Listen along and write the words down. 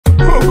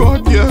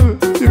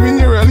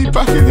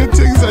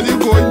things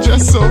and you going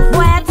just so. Boy,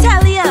 I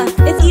tell ya,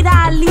 it's either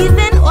I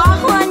leaving or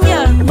I want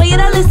ya. But you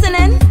not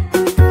listening?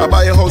 I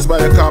buy your house, buy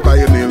your car, buy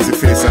your names, your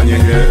face and your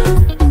hair.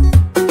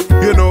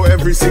 You know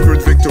every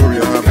secret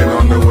Victoria having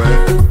on the way.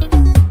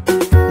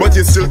 But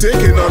you still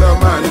taking other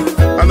man,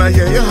 and I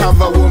hear you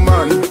have a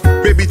woman.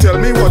 Baby, tell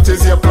me what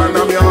is your plan,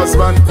 I'm your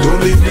husband.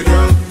 Don't leave me,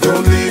 girl,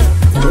 don't leave.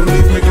 Don't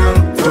leave me, girl,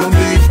 don't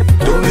leave.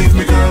 Don't leave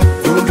me, girl,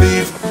 don't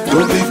leave.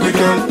 Don't leave me,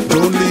 girl,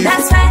 don't leave.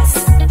 That's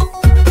facts.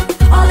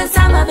 All this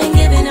time I've been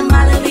giving him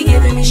my love, he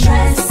giving me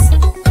stress.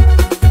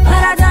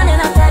 But I done it,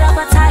 I'm fed up,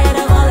 I'm tired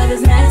of all of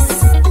his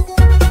mess.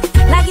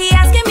 Like he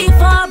asking me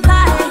for a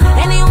bite,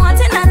 and he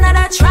wanting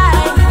another try.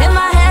 In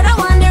my head I'm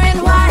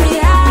wondering why.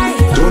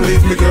 Don't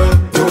leave me, girl,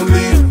 don't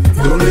leave.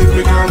 Don't leave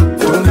me, girl,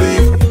 don't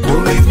leave.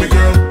 Don't leave me,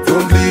 girl,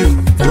 don't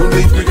leave. Don't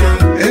leave me, girl.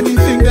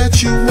 Anything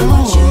that you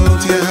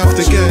want, you have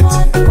to get.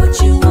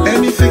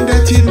 Anything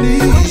that you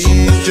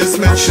need, just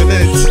mention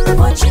it.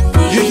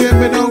 You hear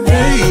me now,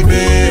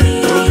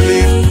 baby?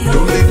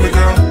 Don't leave me,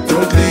 girl,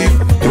 don't leave.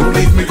 Don't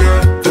leave me,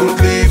 girl, don't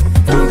leave.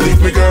 Don't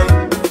leave me, girl.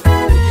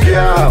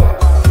 Yeah.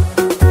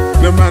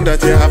 The man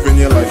that you have in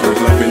your life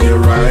is loving you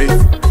right.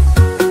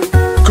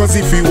 Cause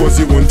if he was,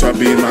 he wouldn't have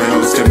been in my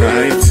house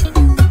tonight.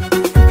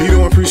 He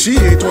don't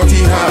appreciate what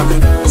he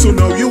have, so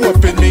now you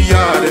up in the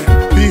yard.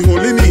 He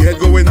holding me head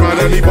going mad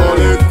and he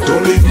ballin'.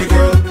 Don't leave me,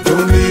 girl,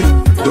 don't leave.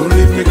 Don't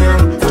leave me, girl,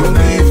 don't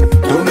leave.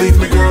 Don't leave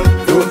me, girl,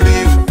 don't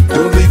leave.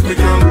 Don't leave me,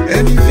 girl.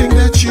 Anything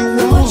that you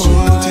want,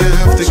 you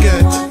have to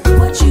get.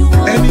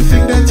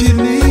 Anything that you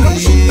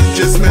need,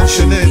 just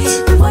mention it.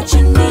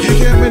 You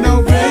hear me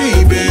now,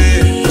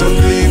 baby? Don't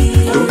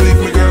leave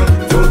me, girl,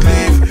 don't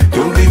leave.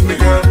 Don't leave me,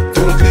 girl,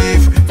 don't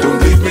leave. Don't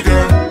leave me,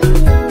 girl.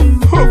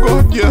 Oh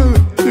God, girl,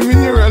 you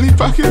mean you're really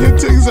packing your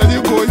things and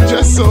you're going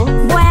just so?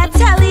 Boy, I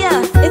tell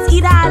ya, it's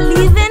either I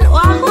leaving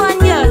or I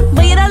want ya.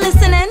 But you not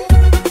listening?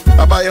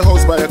 I buy your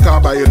house, buy your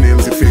car, buy your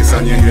names, your face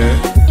and your hair.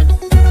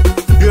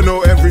 You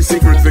know every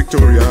secret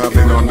Victoria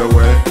having on the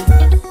way.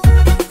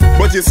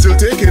 But you still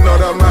taking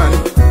other man,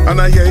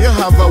 and I hear you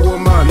have a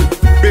woman.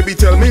 Baby,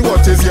 tell me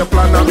what is your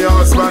plan, I'm your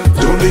husband.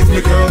 Don't leave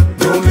me, girl,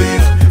 don't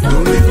leave.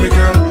 Don't leave me,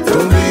 girl,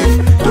 don't leave.